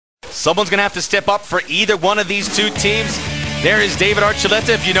Someone's going to have to step up for either one of these two teams. There is David Archuleta.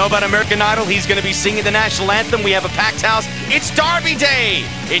 If you know about American Idol, he's going to be singing the national anthem. We have a packed house. It's Derby Day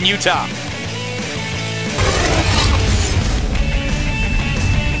in Utah.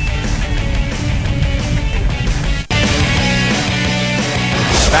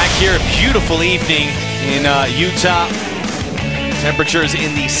 Back here, a beautiful evening in Utah. Temperatures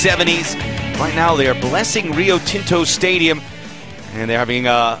in the 70s. Right now, they are blessing Rio Tinto Stadium. And they're having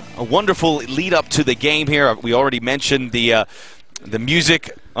a wonderful lead up to the game here. We already mentioned the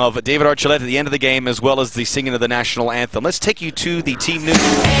music of David Archuleta at the end of the game, as well as the singing of the national anthem. Let's take you to the team news.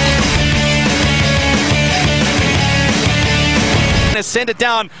 Send it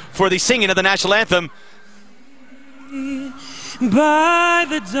down for the singing of the national anthem. By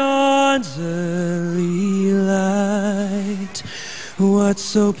the dawn's early light, what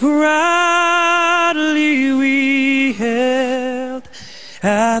so proudly we held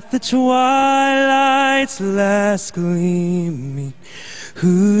at the twilight's last gleaming,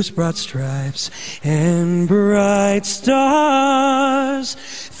 whose broad stripes and bright stars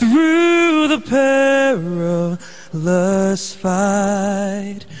through the perilous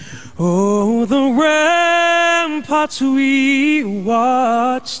fight. Oh, the ramparts we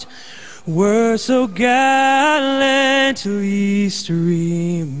watched were so gallantly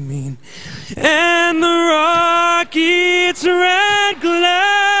streaming, and the rocket's red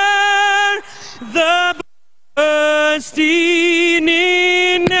glare, the bursting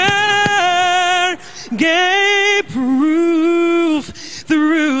in air, gave proof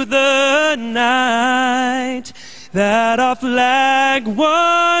through the night that our flag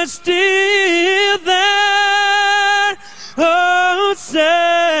was still there. Oh,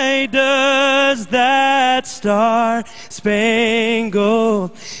 say does that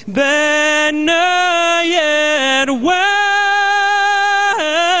star-spangled banner yet wave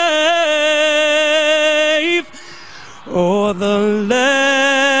o'er the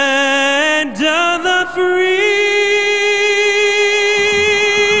land of the free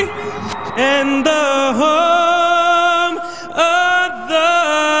and the home of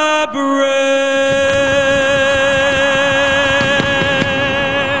the brave.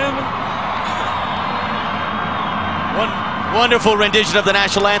 Wonderful rendition of the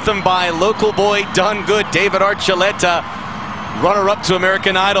national anthem by local boy done good David Archuleta, runner-up to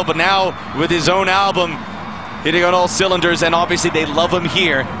American Idol, but now with his own album hitting on all cylinders. And obviously they love him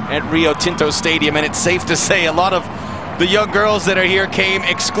here at Rio Tinto Stadium, and it's safe to say a lot of the young girls that are here came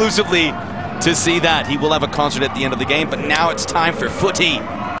exclusively to see that. He will have a concert at the end of the game, but now it's time for footy.